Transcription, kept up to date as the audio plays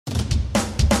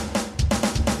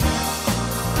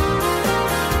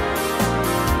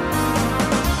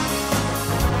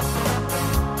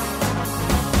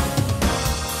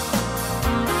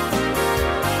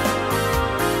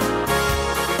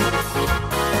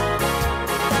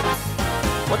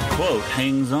quote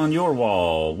hangs on your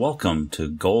wall? Welcome to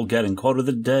Goal Getting Quote of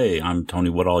the Day. I'm Tony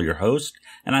Woodall, your host,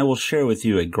 and I will share with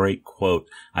you a great quote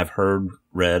I've heard,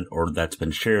 read, or that's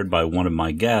been shared by one of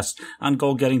my guests on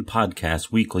Goal Getting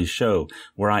Podcast weekly show,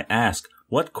 where I ask,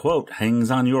 what quote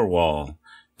hangs on your wall?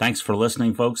 Thanks for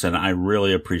listening, folks, and I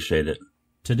really appreciate it.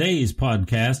 Today's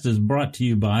podcast is brought to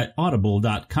you by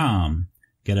Audible.com.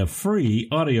 Get a free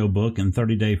audiobook and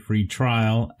 30-day free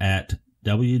trial at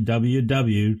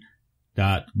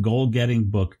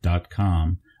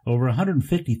www.goalgettingbook.com. Over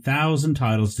 150,000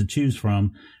 titles to choose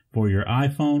from for your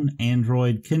iPhone,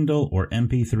 Android, Kindle, or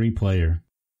MP3 player.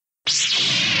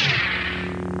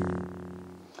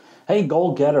 Hey,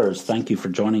 Goal Getters. Thank you for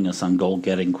joining us on Goal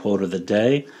Getting Quote of the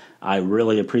Day. I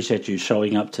really appreciate you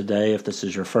showing up today. If this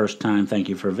is your first time, thank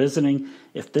you for visiting.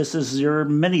 If this is your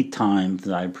many times,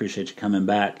 I appreciate you coming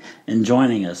back and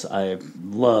joining us. I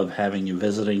love having you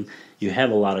visiting. You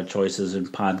have a lot of choices in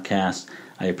podcasts.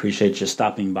 I appreciate you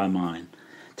stopping by mine.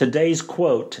 Today's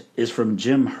quote is from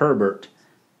Jim Herbert,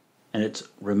 and it's,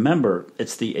 remember,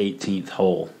 it's the 18th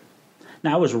hole.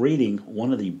 Now, I was reading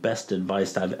one of the best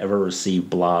advice I've ever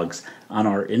received blogs on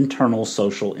our internal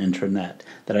social intranet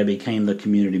that I became the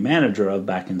community manager of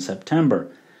back in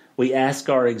September. We asked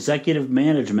our executive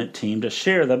management team to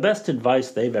share the best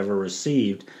advice they've ever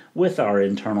received with our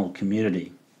internal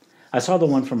community. I saw the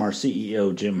one from our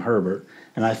CEO, Jim Herbert,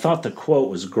 and I thought the quote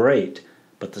was great,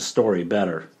 but the story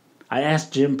better. I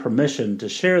asked Jim permission to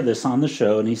share this on the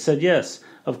show, and he said yes,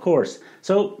 of course.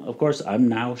 So, of course, I'm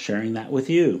now sharing that with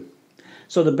you.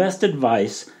 So the best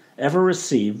advice ever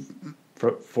received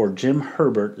for Jim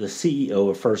Herbert, the CEO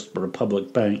of First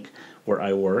Republic Bank, where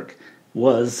I work,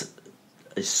 was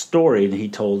a story that he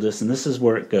told us, and this is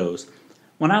where it goes.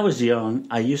 When I was young,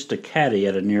 I used to caddy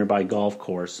at a nearby golf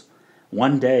course.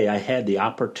 One day I had the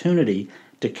opportunity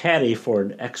to caddy for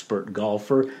an expert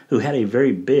golfer who had a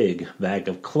very big bag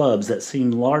of clubs that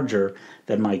seemed larger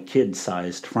than my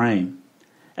kid-sized frame.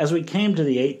 As we came to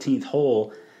the 18th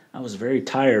hole, I was very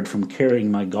tired from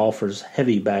carrying my golfer's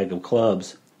heavy bag of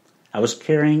clubs. I was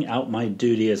carrying out my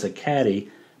duty as a caddy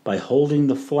by holding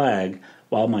the flag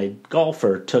while my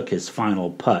golfer took his final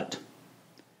putt.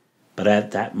 But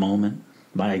at that moment,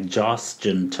 my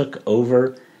exhaustion took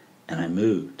over and I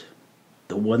moved.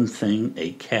 The one thing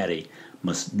a caddy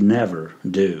must never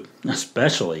do,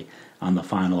 especially on the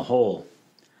final hole.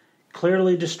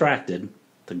 Clearly distracted,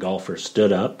 the golfer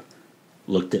stood up,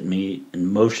 looked at me,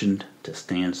 and motioned to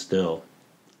stand still.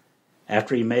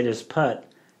 After he made his putt,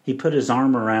 he put his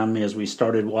arm around me as we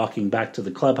started walking back to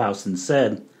the clubhouse and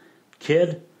said,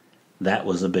 "Kid, that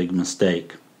was a big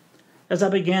mistake." As I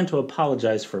began to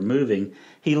apologize for moving,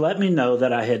 he let me know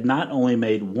that I had not only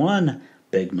made one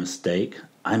big mistake,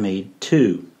 I made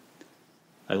two.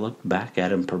 I looked back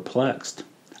at him perplexed.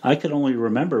 I could only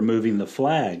remember moving the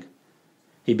flag.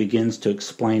 He begins to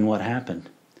explain what happened.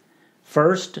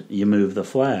 First, you move the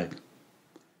flag.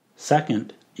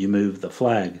 Second, you move the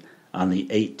flag on the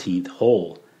 18th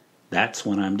hole. That's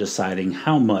when I'm deciding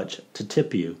how much to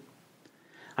tip you.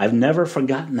 I've never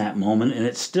forgotten that moment, and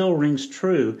it still rings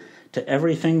true to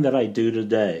everything that I do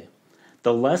today.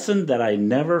 The lesson that I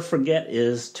never forget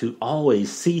is to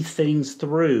always see things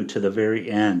through to the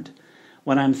very end.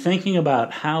 When I'm thinking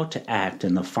about how to act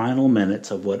in the final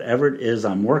minutes of whatever it is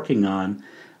I'm working on,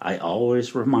 I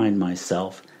always remind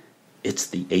myself, it's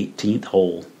the 18th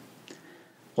hole.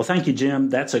 Well, thank you, Jim.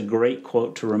 That's a great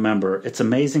quote to remember. It's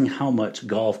amazing how much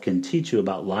golf can teach you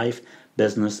about life,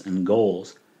 business, and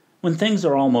goals. When things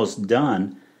are almost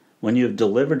done, when you have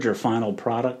delivered your final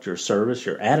product, your service,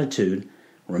 your attitude,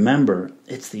 remember,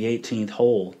 it's the 18th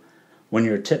hole. When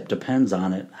your tip depends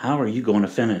on it, how are you going to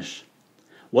finish?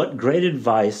 What great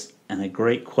advice and a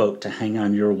great quote to hang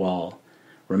on your wall.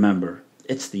 Remember,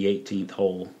 it's the 18th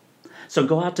hole. So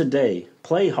go out today,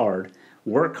 play hard,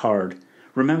 work hard.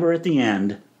 Remember at the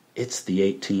end, it's the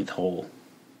 18th hole.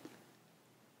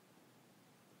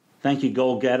 Thank you,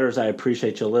 Goal Getters. I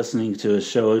appreciate you listening to a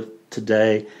show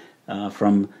today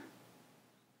from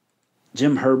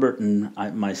Jim Herbert and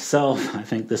myself. I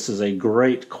think this is a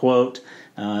great quote.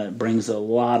 It brings a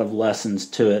lot of lessons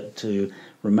to it to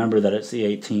remember that it's the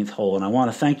 18th hole. And I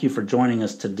want to thank you for joining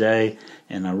us today.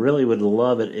 And I really would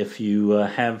love it if you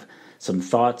have some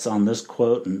thoughts on this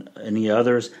quote and any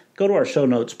others. Go to our show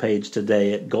notes page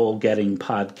today at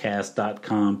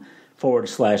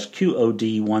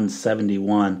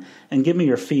goalgettingpodcast.com/QOD-171 and give me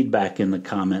your feedback in the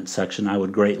comments section. I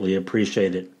would greatly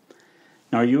appreciate it.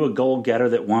 Now, are you a goal getter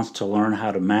that wants to learn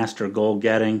how to master goal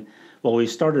getting? Well, we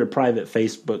started a private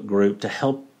Facebook group to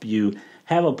help you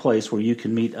have a place where you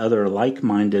can meet other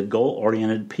like-minded,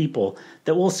 goal-oriented people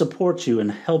that will support you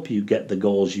and help you get the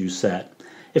goals you set.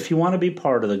 If you want to be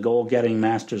part of the Goal Getting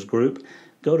Masters group,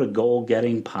 go to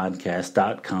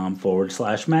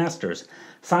goalgettingpodcast.com/masters.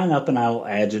 Sign up and I will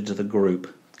add you to the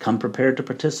group. Come prepared to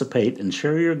participate and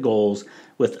share your goals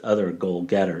with other goal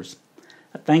getters.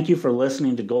 Thank you for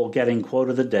listening to Goal Getting Quote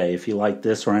of the Day. If you like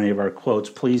this or any of our quotes,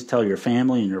 please tell your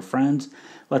family and your friends.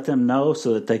 Let them know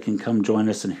so that they can come join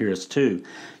us and hear us too.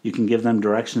 You can give them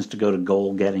directions to go to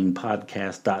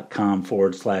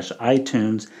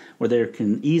goalgettingpodcast.com/iTunes, where they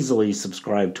can easily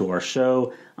subscribe to our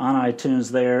show on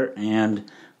iTunes there, and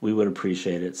we would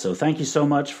appreciate it. So thank you so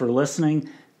much for listening.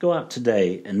 Go out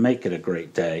today and make it a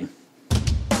great day.